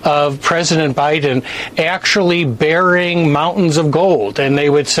of President Biden actually bearing mountains of gold, and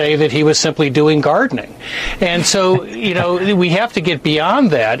they would say that he was simply doing gardening. And so, we have to get beyond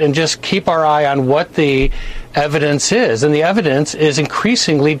that and just keep our eye on what the evidence is, and the evidence is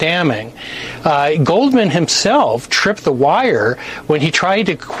increasingly damning. Goldman himself tripped the wire when he tried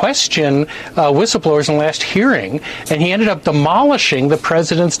to question whistleblowers in the last hearing, and he ended up demolishing the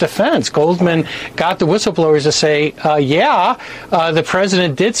president's defense. Goldman got the whistleblowers to say, the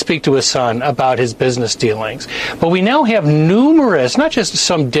president did speak to his son about his business dealings. But we now have numerous, not just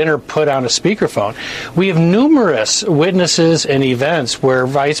some dinner put on a speakerphone, we have numerous witnesses and events where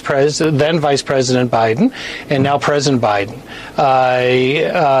then Vice President Biden and now President Biden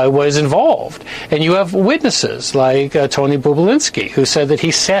was involved. And you have witnesses like Tony Bobulinski, who said that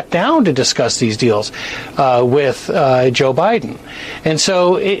he sat down to discuss these deals with Joe Biden. And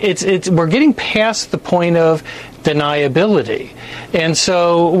so we're getting past the point of deniability. And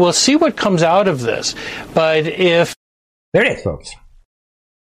so we'll see what comes out of this. But if... There it is, folks.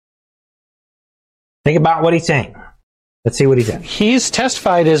 Think about what he's saying. Let's see what he said. He's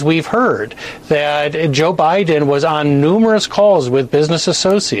testified, as we've heard, that Joe Biden was on numerous calls with business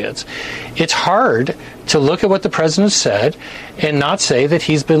associates. It's hard to look at what the president said and not say that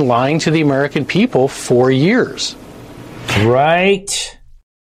he's been lying to the American people for years. Right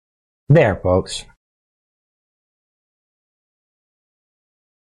there, folks.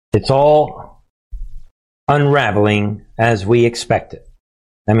 It's all unraveling as we expected.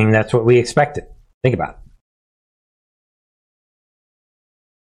 I mean, that's what we expected. Think about it.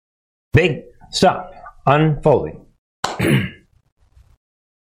 Big stuff unfolding. All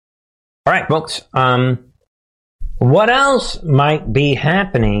right, folks. What else might be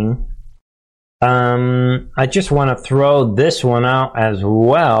happening? I just want to throw this one out as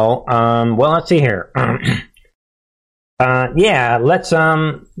well. Let's see here. Let's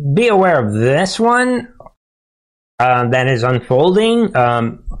be aware of this one that is unfolding.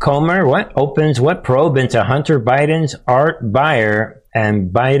 Comer opens probe into Hunter Biden's art buyer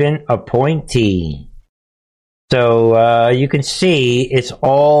and Biden appointee. So you can see it's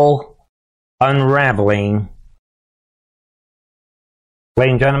all unraveling,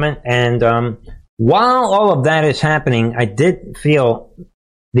 ladies and gentlemen. And while all of that is happening, I did feel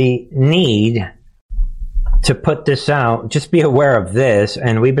the need to put this out. Just be aware of this,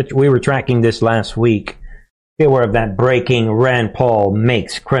 and we were tracking this last week. Be aware of that breaking: Rand Paul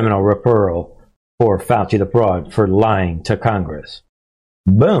makes criminal referral for Fauci the fraud for lying to Congress.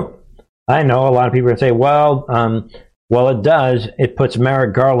 Boom. I know a lot of people are going to say, well, it does. It puts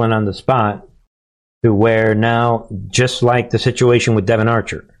Merrick Garland on the spot to where now, just like the situation with Devin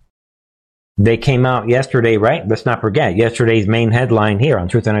Archer, they came out yesterday, right? Let's not forget yesterday's main headline here on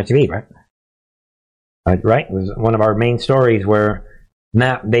Truth on TV, right? Right? It was one of our main stories where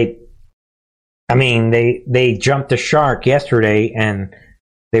now they jumped the shark yesterday, and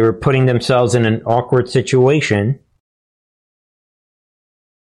they were putting themselves in an awkward situation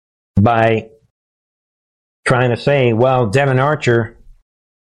by trying to say, well, Devin Archer,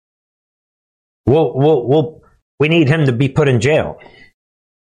 we need him to be put in jail.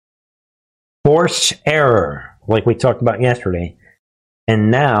 Forced error, like we talked about yesterday.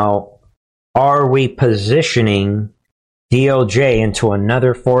 And now, are we positioning DOJ into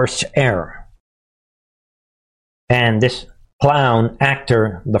another forced error? And this clown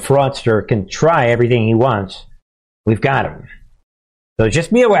actor, the fraudster, can try everything he wants. We've got him. So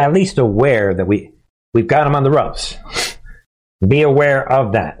just be at least aware that we've got him on the ropes. Be aware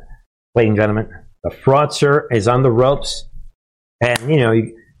of that, ladies and gentlemen. The fraudster is on the ropes.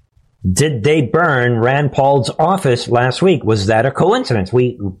 And, did they burn Rand Paul's office last week? Was that a coincidence?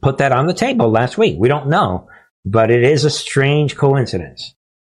 We put that on the table last week. We don't know. But it is a strange coincidence.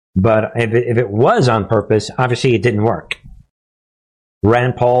 But if it was on purpose, obviously it didn't work.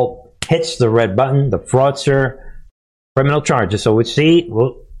 Rand Paul hits the red button, the fraudster, criminal charges. So this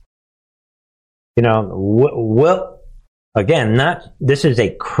is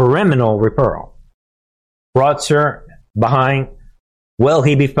a criminal referral. Fraudster behind, will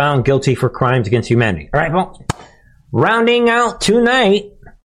he be found guilty for crimes against humanity? All right, well, rounding out tonight,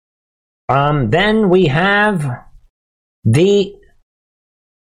 then we have the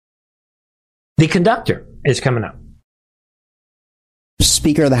conductor is coming up.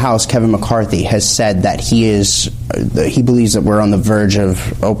 Speaker of the House, Kevin McCarthy, has said that he believes that we're on the verge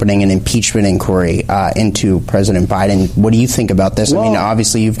of opening an impeachment inquiry into President Biden. What do you think about this? Well, I mean,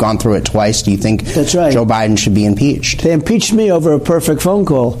 obviously you've gone through it twice. Do you think that's right. Joe Biden should be impeached? They impeached me over a perfect phone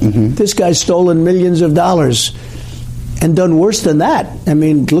call. Mm-hmm. This guy's stolen millions of dollars and done worse than that. I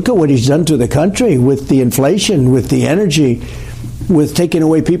mean, look at what he's done to the country with the inflation, with the energy, with taking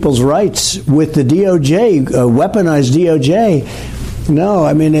away people's rights, with the DOJ, weaponized DOJ. No,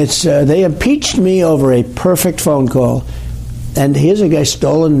 I mean, it's they impeached me over a perfect phone call. And here's a guy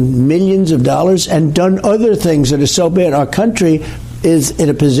stolen millions of dollars and done other things that are so bad. Our country is in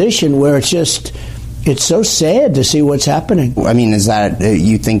a position where it's so sad to see what's happening. I mean, is that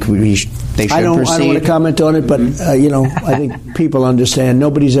you think they should proceed? I don't want to comment on it, but I think people understand.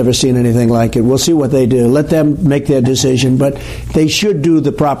 Nobody's ever seen anything like it. We'll see what they do. Let them make their decision, but they should do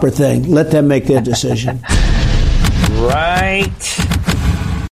the proper thing. Let them make their decision. Right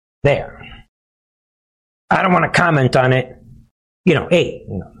there. I don't want to comment on it.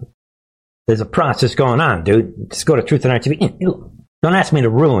 There's a process going on, dude. Just go to Truth and Art TV. Don't ask me to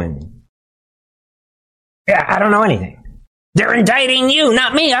ruin. Yeah, I don't know anything. They're indicting you,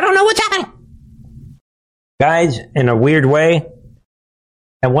 not me. I don't know what's happening. Guys, in a weird way,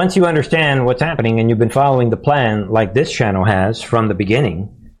 and once you understand what's happening and you've been following the plan like this channel has from the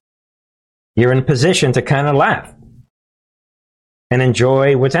beginning, you're in a position to kind of laugh and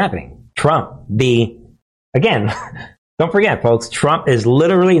enjoy what's happening. Trump, again, don't forget, folks, Trump is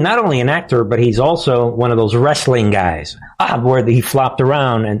literally not only an actor, but he's also one of those wrestling guys where he flopped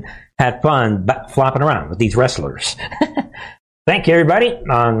around and had fun flopping around with these wrestlers. Thank you, everybody.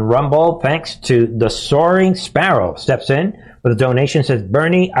 On Rumble, thanks to the Soaring Sparrow. Steps in with a donation, says,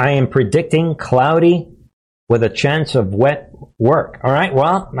 Bernie, I am predicting cloudy with a chance of wet work. All right,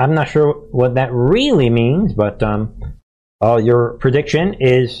 well, I'm not sure what that really means, but your prediction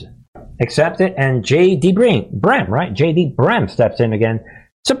is accepted. And J.D. Brem, right? J.D. Brem steps in again,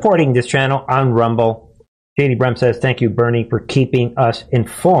 supporting this channel on Rumble. J.D. Brem says, thank you, Bernie, for keeping us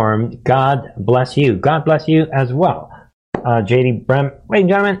informed. God bless you. God bless you as well. J.D. Brem, ladies and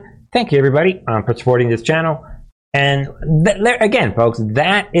gentlemen, thank you, everybody, for supporting this channel. And again, folks,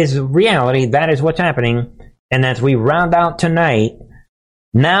 that is reality. That is what's happening. And as we round out tonight,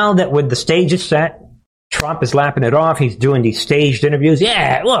 now that with the stage is set, Trump is lapping it off. He's doing these staged interviews.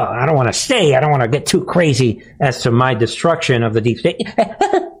 Yeah, well, I don't want to get too crazy as to my destruction of the deep state.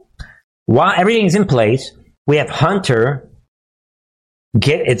 While everything's in place, we have Hunter.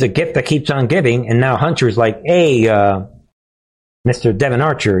 It's a gift that keeps on giving. And now Hunter's like, hey, Mr. Devin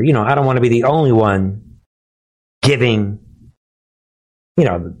Archer, I don't want to be the only one giving,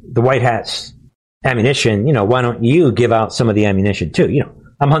 the White Hat's ammunition. Why don't you give out some of the ammunition too?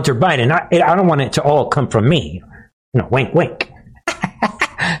 I'm Hunter Biden. I don't want it to all come from me. Wink, wink.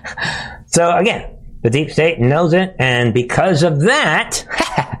 So again, the deep state knows it. And because of that,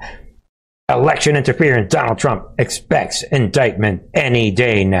 election interference, Donald Trump expects indictment any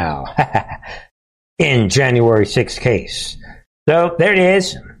day now in January 6th case. So there it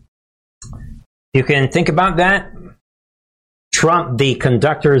is. You can think about that. Trump, the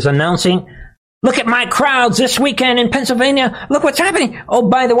conductor, is announcing, look at my crowds this weekend in Pennsylvania. Look what's happening. Oh,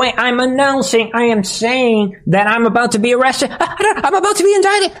 by the way, I am saying that I'm about to be arrested. I'm about to be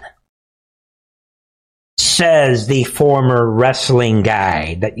indicted. Says the former wrestling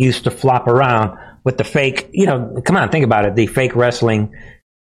guy that used to flop around with the fake, come on, think about it. The fake wrestling.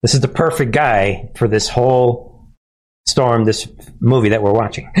 This is the perfect guy for this whole storm, this movie that we're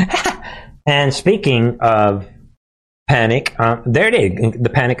watching. And speaking of panic, there it is. The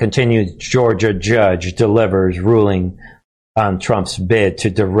panic continues. Georgia judge delivers ruling on Trump's bid to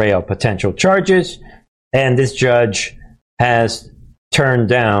derail potential charges. And this judge has turned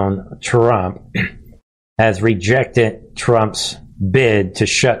down Trump, has rejected Trump's bid to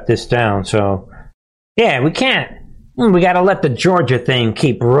shut this down. So, yeah, we got to let the Georgia thing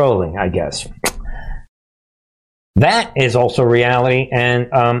keep rolling, I guess. That is also reality. And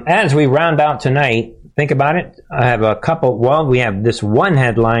as we round out tonight, think about it. I have a couple. Well, we have this one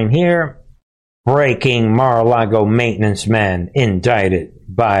headline here. Breaking: Mar-a-Lago maintenance man indicted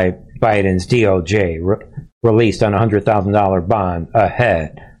by Biden's DOJ. Released on a $100,000 bond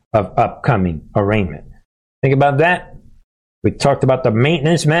ahead of upcoming arraignment. Think about that. We talked about the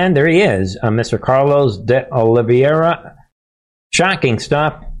maintenance man. There he is, Mr. Carlos de Oliveira. Shocking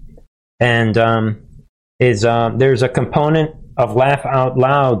stuff. And there's a component of laugh out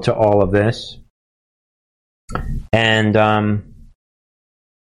loud to all of this. And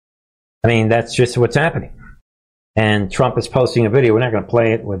that's just what's happening. And Trump is posting a video. We're not going to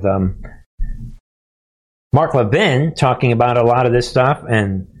play it with Mark Levin talking about a lot of this stuff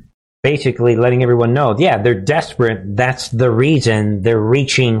and basically letting everyone know, yeah, they're desperate. That's the reason they're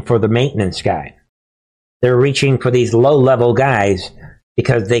reaching for the maintenance guy. They're reaching for these low-level guys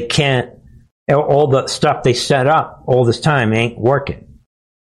because they can't, all the stuff they set up all this time ain't working.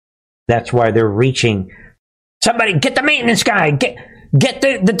 That's why they're reaching. Somebody get the maintenance guy. Get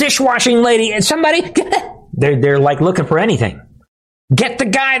the dishwashing lady. Somebody. They're like looking for anything. Get the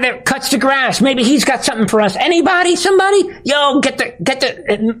guy that cuts the grass. Maybe he's got something for us. Anybody? Somebody? Yo, get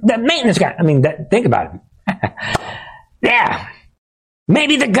the maintenance guy. Think about it. Yeah.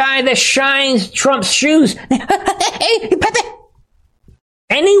 Maybe the guy that shines Trump's shoes. Hey, Pepe.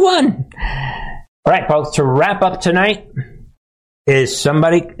 Anyone. All right, folks, to wrap up tonight is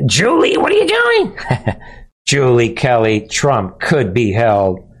somebody... Julie, what are you doing? Julie Kelly, Trump could be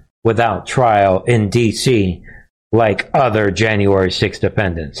held without trial in D.C. like other January 6th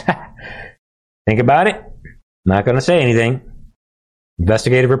defendants. Think about it. Not going to say anything.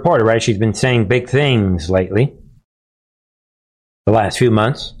 Investigative reporter, right? She's been saying big things lately. The last few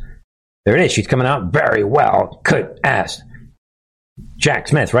months. There it is. She's coming out very well. Could ask Jack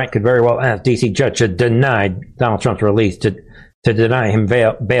Smith, right? Could very well ask D.C. judge to deny Donald Trump's release, to deny him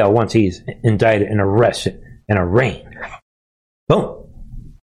bail once he's indicted and arrested and arraigned. Boom.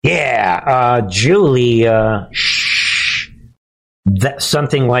 Yeah, Julie, that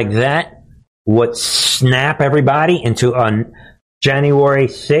something like that would snap everybody into a January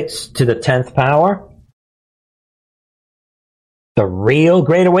 6th to the 10th power. The real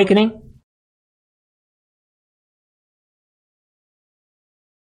Great Awakening.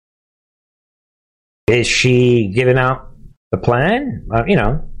 Is she giving out the plan?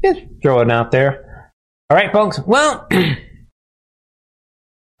 Just throw it out there. All right, folks. Well,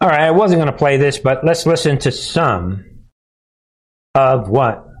 all right, I wasn't going to play this, but let's listen to some of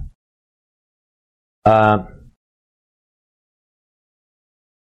what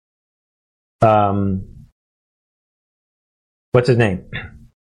what's his name?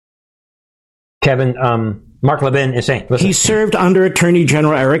 Mark Levin is saying. Listen. He served under Attorney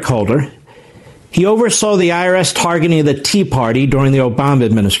General Eric Holder. He oversaw the IRS targeting of the Tea Party during the Obama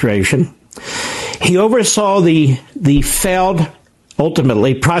administration. He oversaw the failed,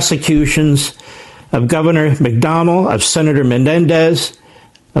 ultimately, prosecutions of Governor McDonnell, of Senator Menendez,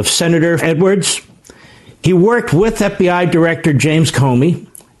 of Senator Edwards. He worked with FBI Director James Comey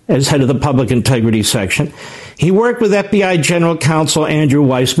as head of the Public Integrity Section. He worked with FBI General Counsel Andrew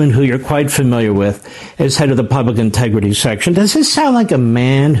Weissman, who you're quite familiar with, as head of the Public Integrity Section. Does this sound like a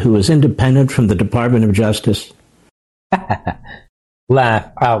man who is independent from the Department of Justice?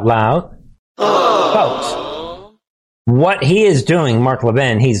 Laugh out loud. Folks, what he is doing, Mark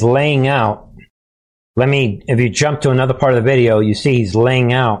Levin, he's laying out. If you jump to another part of the video, you see he's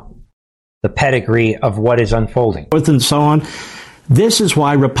laying out the pedigree of what is unfolding. And so on. This is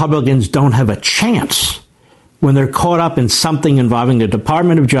why Republicans don't have a chance when they're caught up in something involving the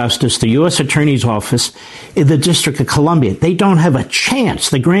Department of Justice, the U.S. Attorney's Office, in the District of Columbia. They don't have a chance.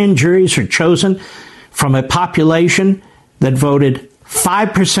 The grand juries are chosen from a population that voted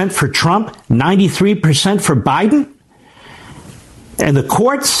 5% for Trump, 93% for Biden. And the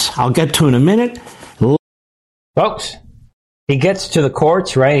courts, I'll get to in a minute. Folks, he gets to the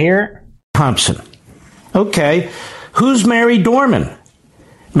courts right here. Thompson. Okay, who's Mary Dorman?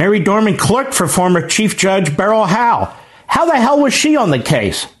 Mary Dorman clerked for former Chief Judge Beryl Howell. How the hell was she on the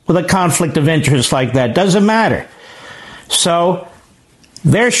case with a conflict of interest like that? Doesn't matter. So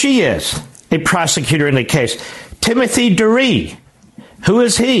there she is, a prosecutor in the case. Timothy Dury. Who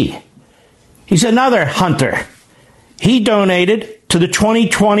is he? He's another hunter. He donated to the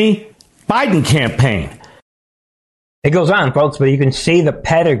 2020 Biden campaign. It goes on, folks, but you can see the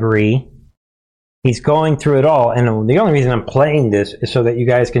pedigree. He's going through it all, and the only reason I'm playing this is so that you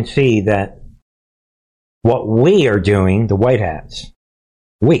guys can see that what we are doing, the White Hats,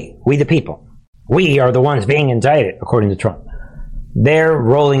 we the people, we are the ones being indicted, according to Trump. They're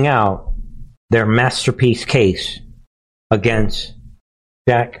rolling out their masterpiece case against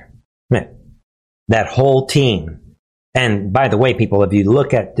Jack Smith, that whole team. And by the way, people, if you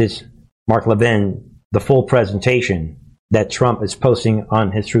look at this, Mark Levin, the full presentation that Trump is posting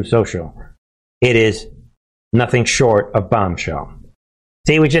on his Truth Social, it is nothing short of bombshell.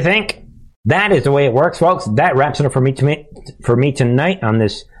 See what you think? That is the way it works, folks. That wraps it up for me tonight on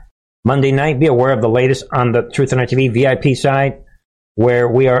this Monday night. Be aware of the latest on the Truth and Art TV VIP side, where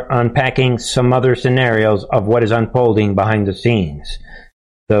we are unpacking some other scenarios of what is unfolding behind the scenes.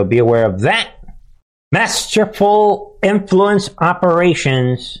 So be aware of that. Masterful influence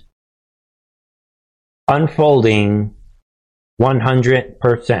operations unfolding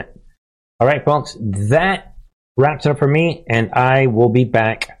 100%. All right, folks, that wraps it up for me, and I will be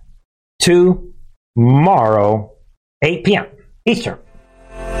back tomorrow, 8 p.m. Eastern.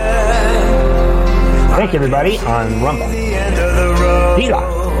 Thank you, everybody, on Rumble. D-Live.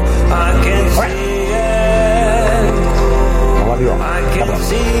 All right. I love you all. God bless. I can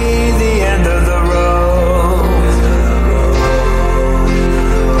see the end of the road.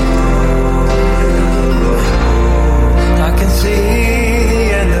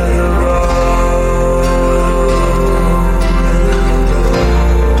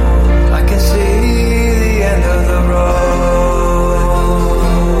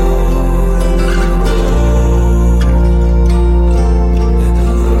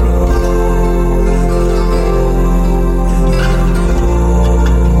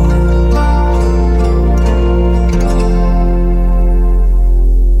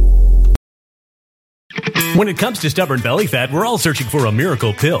 When it comes to stubborn belly fat, we're all searching for a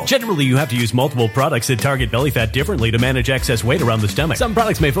miracle pill. Generally, you have to use multiple products that target belly fat differently to manage excess weight around the stomach. Some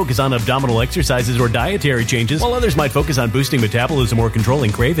products may focus on abdominal exercises or dietary changes, while others might focus on boosting metabolism or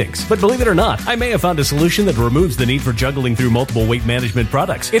controlling cravings. But believe it or not, I may have found a solution that removes the need for juggling through multiple weight management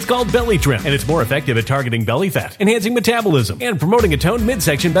products. It's called Belly Trim, and it's more effective at targeting belly fat, enhancing metabolism, and promoting a toned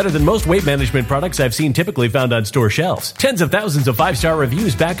midsection better than most weight management products I've seen typically found on store shelves. Tens of thousands of 5-star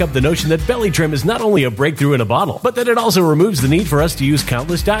reviews back up the notion that Belly Trim is not only a breakthrough in a bottle, but that it also removes the need for us to use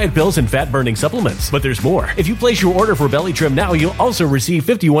countless diet pills and fat-burning supplements. But there's more. If you place your order for Belly Trim now, you'll also receive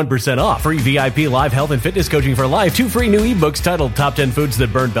 51% off, free VIP live health and fitness coaching for life, 2 free new ebooks titled Top 10 Foods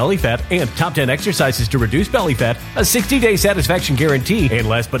That Burn Belly Fat and Top 10 Exercises to Reduce Belly Fat, a 60-day satisfaction guarantee, and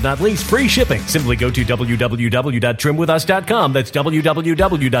last but not least, free shipping. Simply go to www.trimwithus.com. That's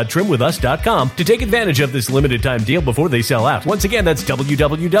www.trimwithus.com to take advantage of this limited time deal before they sell out. Once again, that's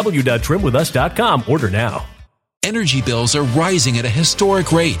www.trimwithus.com. Order now. Energy bills are rising at a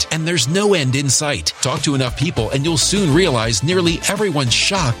historic rate, and there's no end in sight. Talk to enough people, and you'll soon realize nearly everyone's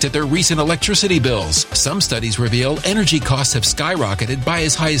shocked at their recent electricity bills. Some studies reveal energy costs have skyrocketed by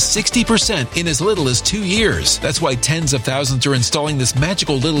as high as 60% in as little as 2 years. That's why tens of thousands are installing this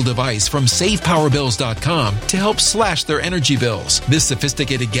magical little device from SavePowerBills.com to help slash their energy bills. This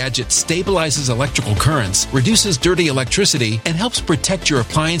sophisticated gadget stabilizes electrical currents, reduces dirty electricity, and helps protect your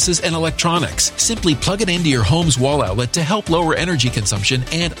appliances and electronics. Simply plug it into your home's wall outlet to help lower energy consumption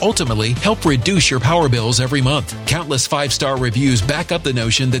and ultimately help reduce your power bills every month. Countless 5-star reviews back up the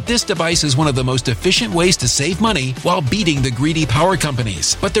notion that this device is one of the most efficient ways to save money while beating the greedy power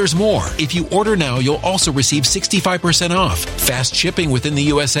companies. But there's more. If you order now, you'll also receive 65% off, fast shipping within the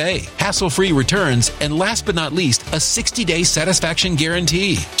USA, hassle-free returns, and last but not least, a 60-day satisfaction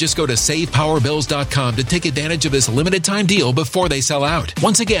guarantee. Just go to SavePowerBills.com to take advantage of this limited time deal before they sell out.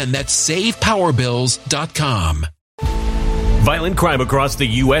 Once again, that's SavePowerBills.com. Violent crime across the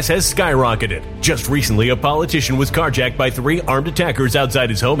U.S. has skyrocketed. Just recently, a politician was carjacked by 3 armed attackers outside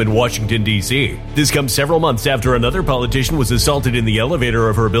his home in Washington, D.C. This comes several months after another politician was assaulted in the elevator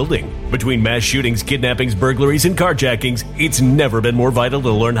of her building. Between mass shootings, kidnappings, burglaries, and carjackings, it's never been more vital to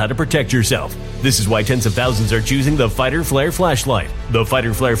learn how to protect yourself. This is why tens of thousands are choosing the Fighter Flare flashlight. The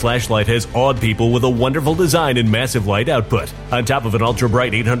Fighter Flare flashlight has awed people with a wonderful design and massive light output. On top of an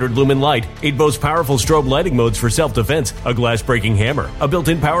ultra-bright 800-lumen light, it boasts powerful strobe lighting modes for self-defense, a glass-breaking hammer, a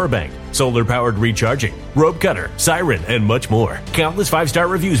built-in power bank, solar-powered recharging, rope cutter, siren, and much more. Countless 5-star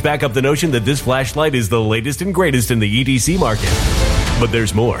reviews back up the notion that this flashlight is the latest and greatest in the EDC market. But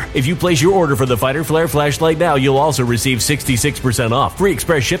there's more. If you place your order for the Fighter Flare flashlight now, you'll also receive 66% off, free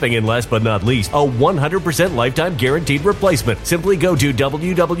express shipping, and last but not least, a 100% lifetime guaranteed replacement. Simply go to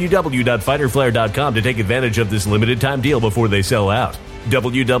www.fighterflare.com to take advantage of this limited time deal before they sell out.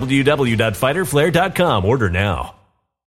 www.fighterflare.com. Order now.